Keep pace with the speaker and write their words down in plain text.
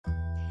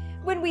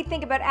When we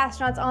think about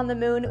astronauts on the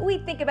moon, we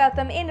think about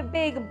them in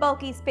big,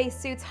 bulky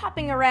spacesuits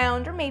hopping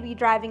around or maybe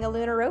driving a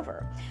lunar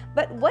rover.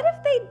 But what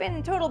if they'd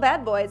been total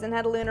bad boys and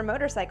had lunar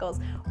motorcycles,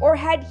 or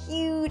had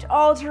huge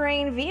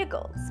all-terrain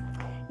vehicles?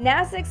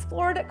 NASA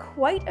explored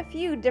quite a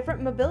few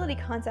different mobility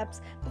concepts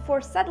before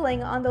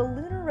settling on the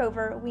lunar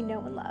rover we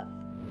know and love.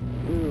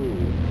 2,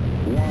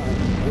 1, we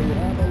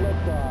have a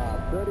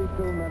liftoff,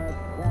 32 minutes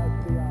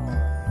past the hour.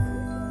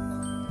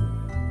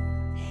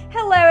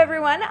 Hello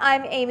everyone,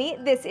 I'm Amy.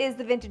 This is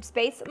The Vintage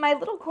Space, my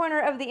little corner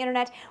of the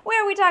internet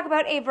where we talk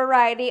about a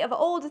variety of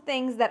old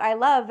things that I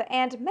love,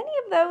 and many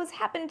of those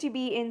happen to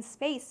be in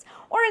space,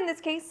 or in this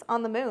case,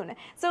 on the moon.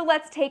 So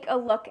let's take a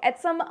look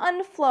at some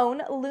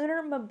unflown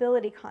lunar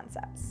mobility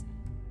concepts.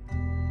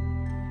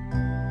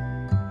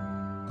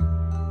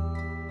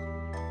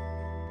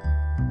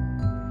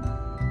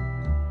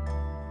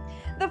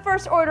 The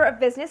first order of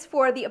business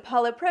for the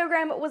Apollo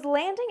program was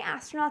landing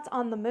astronauts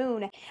on the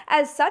moon.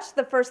 As such,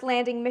 the first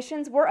landing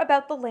missions were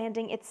about the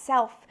landing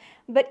itself.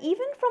 But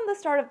even from the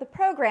start of the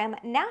program,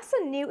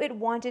 NASA knew it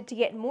wanted to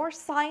get more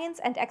science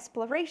and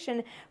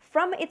exploration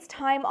from its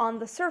time on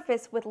the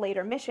surface with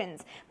later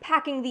missions,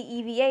 packing the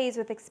EVAs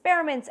with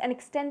experiments and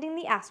extending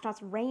the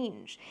astronauts'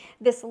 range.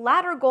 This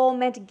latter goal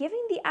meant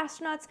giving the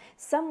astronauts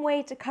some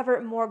way to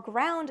cover more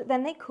ground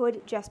than they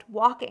could just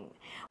walking.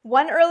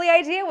 One early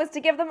idea was to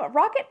give them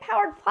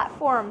rocket-powered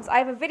platforms. I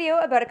have a video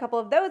about a couple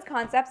of those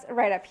concepts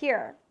right up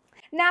here.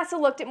 NASA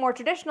looked at more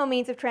traditional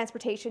means of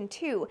transportation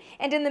too,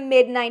 and in the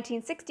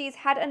mid-1960s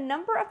had a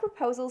number of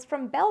proposals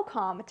from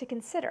Bellcom to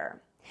consider.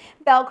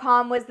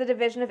 Bellcom was the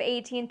division of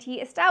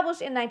AT&T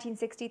established in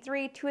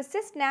 1963 to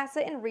assist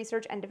NASA in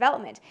research and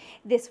development.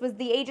 This was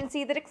the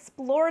agency that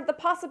explored the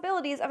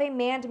possibilities of a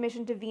manned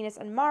mission to Venus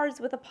and Mars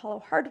with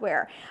Apollo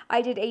hardware.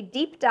 I did a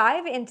deep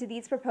dive into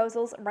these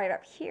proposals right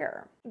up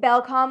here.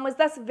 Bellcom was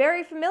thus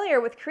very familiar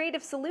with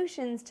creative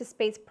solutions to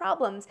space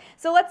problems,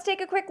 so let's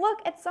take a quick look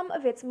at some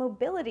of its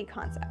mobility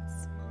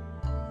concepts.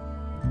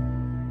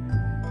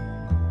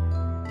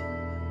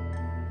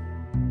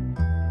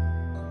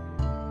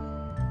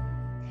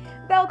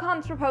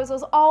 Bellcom's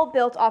proposals all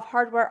built off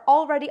hardware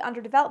already under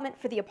development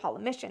for the Apollo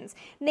missions,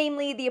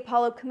 namely the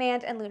Apollo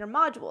Command and Lunar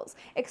modules,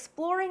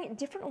 exploring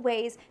different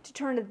ways to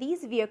turn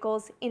these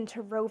vehicles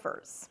into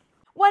rovers.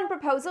 One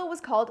proposal was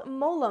called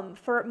MOLM,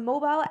 for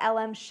Mobile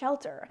LM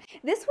Shelter.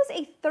 This was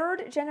a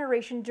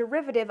third-generation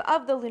derivative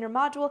of the lunar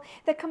module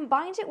that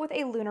combined it with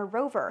a lunar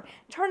rover,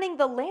 turning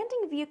the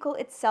landing vehicle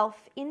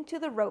itself into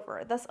the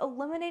rover, thus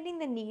eliminating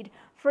the need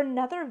for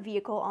another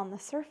vehicle on the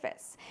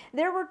surface.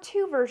 There were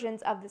two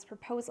versions of this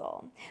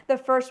proposal. The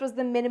first was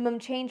the minimum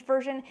change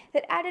version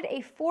that added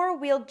a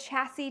four-wheeled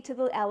chassis to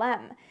the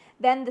LM.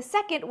 Then the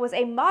second was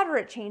a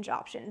moderate change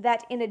option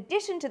that, in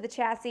addition to the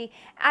chassis,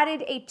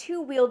 added a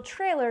two-wheeled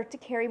trailer to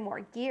carry more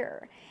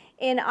gear.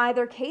 In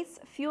either case,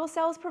 fuel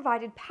cells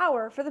provided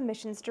power for the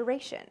mission's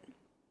duration.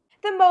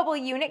 The mobile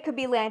unit could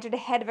be landed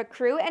ahead of a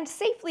crew and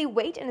safely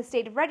wait in a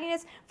state of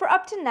readiness for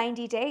up to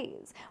 90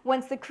 days.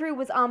 Once the crew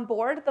was on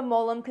board, the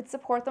MOLM could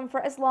support them for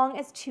as long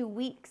as 2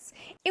 weeks.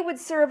 It would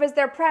serve as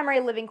their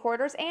primary living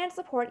quarters and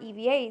support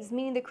EVAs,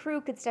 meaning the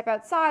crew could step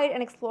outside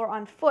and explore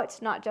on foot,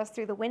 not just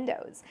through the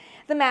windows.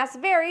 The mass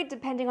varied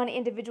depending on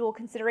individual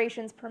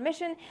considerations per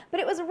mission, but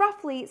it was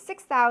roughly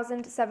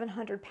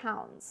 6,700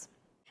 pounds.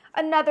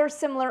 Another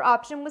similar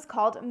option was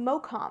called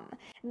MOCOM.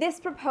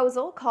 This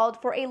proposal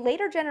called for a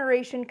later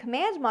generation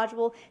command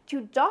module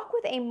to dock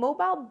with a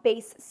mobile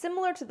base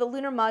similar to the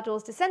lunar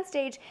module's descent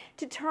stage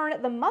to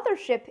turn the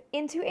mothership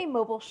into a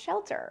mobile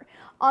shelter.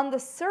 On the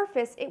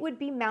surface, it would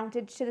be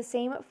mounted to the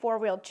same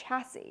four-wheeled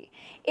chassis.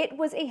 It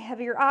was a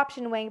heavier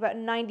option weighing about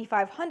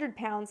 9,500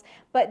 pounds,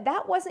 but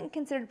that wasn't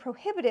considered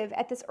prohibitive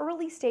at this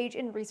early stage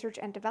in research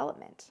and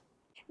development.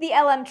 The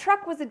LM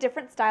truck was a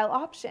different style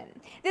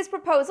option. This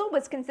proposal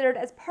was considered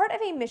as part of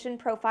a mission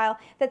profile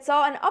that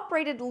saw an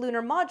uprated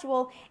lunar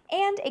module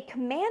and a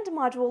command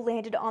module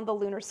landed on the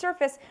lunar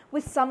surface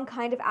with some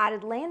kind of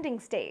added landing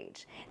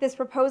stage. This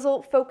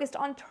proposal focused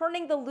on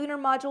turning the lunar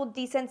module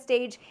descent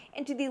stage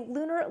into the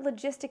Lunar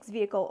Logistics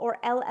Vehicle, or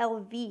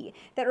LLV,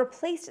 that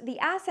replaced the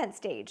ascent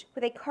stage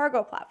with a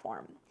cargo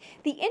platform.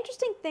 The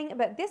interesting thing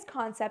about this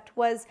concept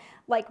was,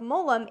 like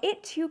MOLM,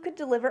 it too could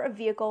deliver a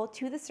vehicle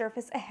to the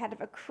surface ahead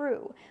of a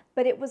crew,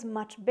 but it was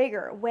much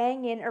bigger,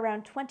 weighing in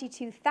around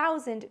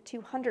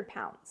 22,200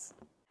 pounds.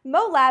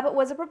 MoLab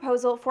was a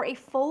proposal for a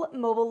full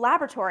mobile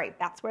laboratory.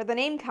 That's where the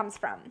name comes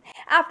from.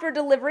 After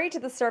delivery to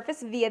the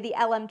surface via the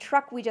LM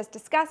truck we just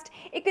discussed,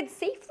 it could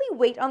safely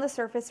wait on the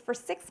surface for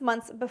 6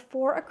 months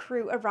before a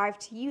crew arrived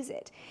to use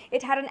it.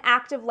 It had an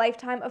active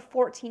lifetime of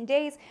 14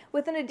 days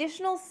with an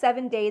additional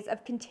 7 days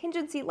of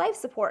contingency life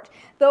support,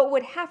 though it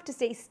would have to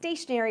stay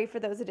stationary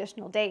for those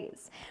additional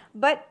days.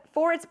 But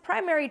for its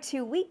primary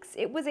 2 weeks,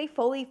 it was a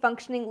fully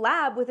functioning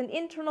lab with an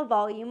internal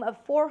volume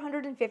of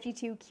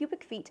 452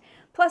 cubic feet,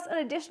 plus an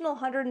additional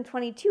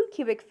 122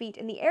 cubic feet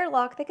in the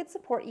airlock that could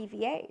support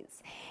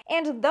EVAs.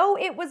 And though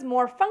it was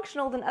more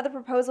functional than other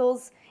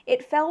proposals,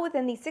 it fell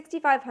within the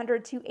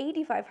 6,500 to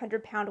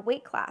 8,500 pound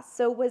weight class,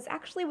 so was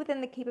actually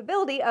within the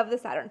capability of the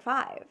Saturn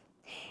V.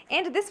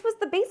 And this was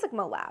the basic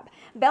MOLAB.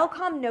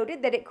 Belcom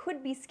noted that it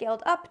could be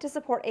scaled up to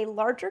support a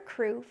larger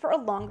crew for a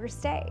longer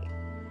stay.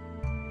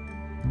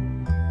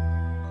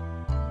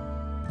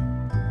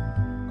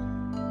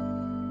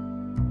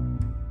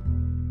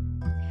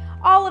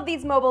 All of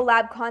these mobile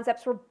lab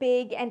concepts were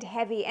big and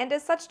heavy, and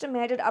as such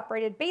demanded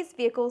uprated base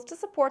vehicles to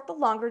support the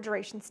longer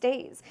duration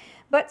stays.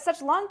 But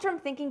such long-term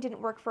thinking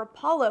didn't work for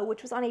Apollo,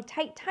 which was on a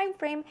tight time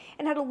frame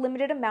and had a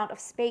limited amount of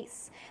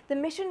space. The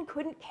mission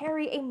couldn't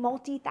carry a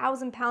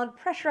multi-thousand-pound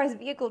pressurized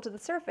vehicle to the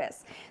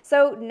surface,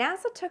 so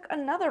NASA took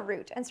another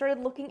route and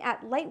started looking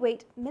at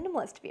lightweight,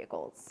 minimalist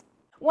vehicles.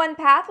 One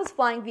path was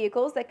flying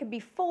vehicles that could be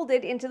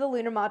folded into the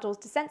lunar module's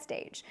descent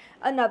stage.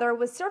 Another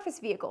was surface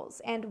vehicles,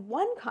 and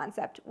one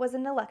concept was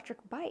an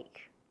electric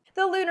bike.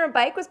 The lunar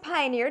bike was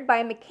pioneered by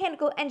a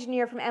mechanical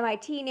engineer from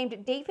MIT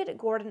named David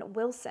Gordon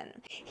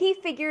Wilson. He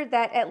figured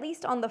that, at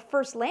least on the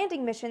first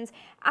landing missions,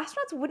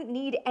 astronauts wouldn't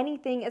need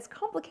anything as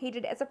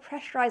complicated as a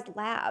pressurized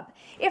lab.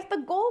 If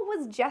the goal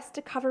was just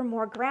to cover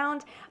more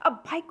ground, a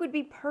bike would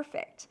be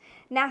perfect.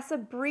 NASA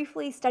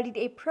briefly studied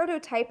a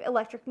prototype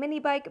electric mini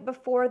bike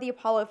before the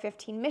Apollo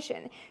 15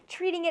 mission,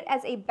 treating it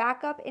as a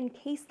backup in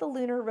case the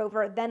lunar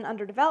rover, then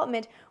under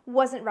development,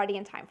 wasn't ready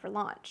in time for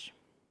launch.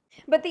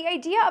 But the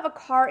idea of a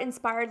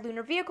car-inspired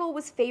lunar vehicle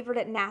was favored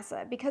at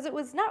NASA because it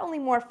was not only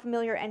more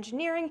familiar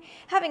engineering,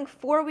 having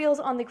 4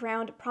 wheels on the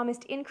ground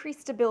promised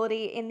increased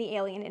stability in the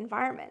alien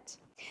environment.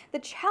 The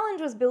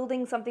challenge was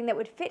building something that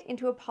would fit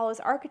into Apollo's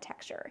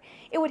architecture.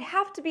 It would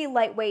have to be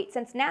lightweight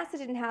since NASA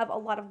didn't have a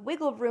lot of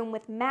wiggle room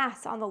with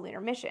mass on the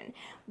lunar mission,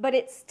 but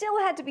it still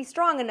had to be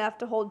strong enough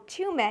to hold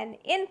 2 men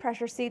in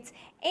pressure suits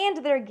and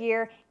their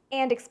gear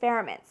and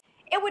experiments.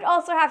 It would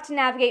also have to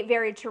navigate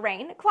varied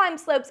terrain, climb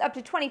slopes up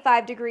to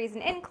 25 degrees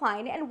in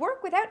incline, and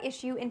work without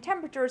issue in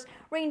temperatures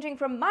ranging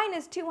from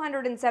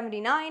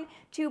 -279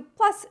 to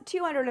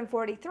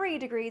 +243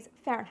 degrees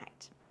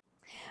Fahrenheit.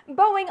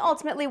 Boeing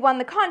ultimately won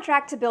the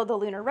contract to build the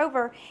lunar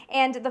rover,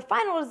 and the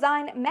final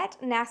design met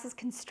NASA's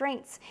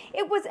constraints.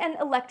 It was an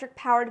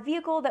electric-powered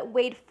vehicle that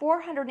weighed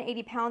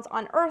 480 pounds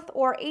on Earth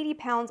or 80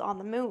 pounds on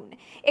the Moon.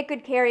 It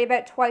could carry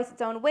about twice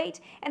its own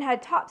weight and had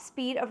a top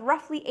speed of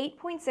roughly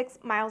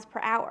 8.6 miles per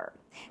hour.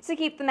 To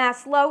keep the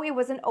mass low, it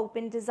was an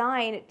open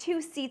design,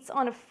 2 seats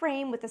on a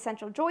frame with a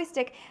central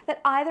joystick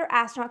that either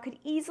astronaut could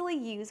easily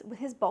use with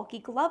his bulky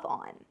glove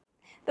on.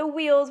 The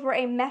wheels were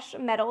a mesh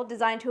metal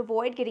designed to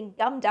avoid getting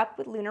gummed up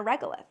with lunar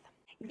regolith.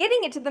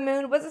 Getting it to the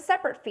moon was a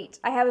separate feat.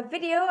 I have a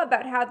video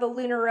about how the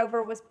lunar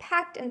rover was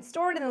packed and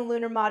stored in the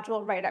lunar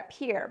module right up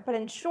here, but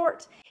in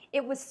short,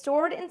 it was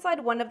stored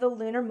inside one of the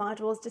lunar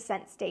module's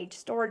descent stage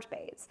storage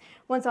bays.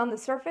 Once on the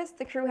surface,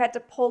 the crew had to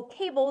pull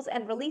cables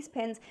and release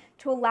pins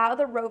to allow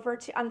the rover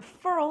to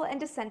unfurl and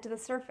descend to the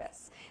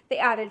surface. They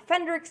added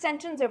fender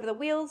extensions over the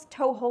wheels,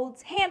 tow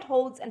holds, hand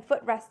holds, and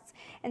footrests,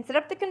 and set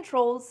up the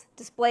controls,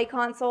 display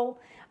console,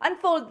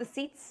 unfolded the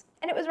seats,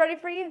 and it was ready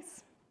for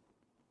use.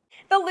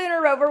 The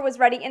lunar rover was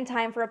ready in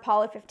time for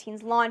Apollo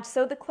 15's launch,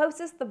 so the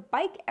closest the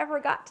bike ever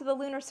got to the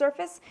lunar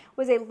surface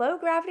was a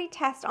low-gravity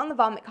test on the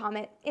Vomit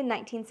Comet in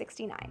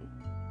 1969.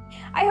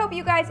 I hope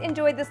you guys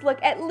enjoyed this look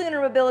at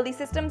lunar mobility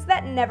systems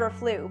that never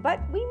flew, but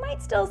we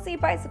might still see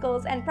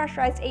bicycles and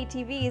pressurized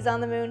ATVs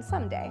on the moon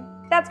someday.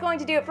 That's going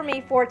to do it for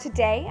me for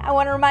today. I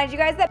want to remind you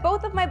guys that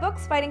both of my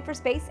books, Fighting for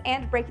Space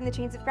and Breaking the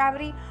Chains of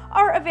Gravity,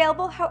 are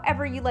available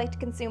however you like to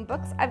consume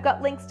books. I've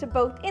got links to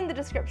both in the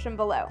description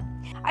below.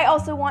 I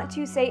also want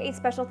to say a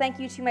special thank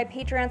you to my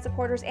Patreon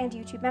supporters and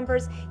YouTube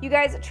members. You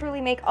guys truly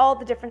make all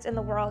the difference in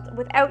the world.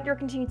 Without your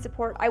continued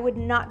support, I would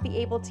not be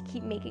able to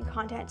keep making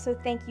content, so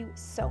thank you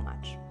so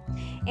much.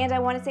 And I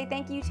want to say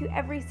thank you to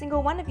every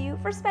single one of you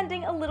for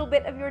spending a little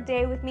bit of your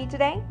day with me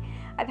today.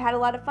 I've had a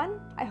lot of fun.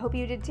 I hope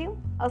you did too.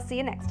 I'll see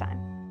you next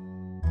time.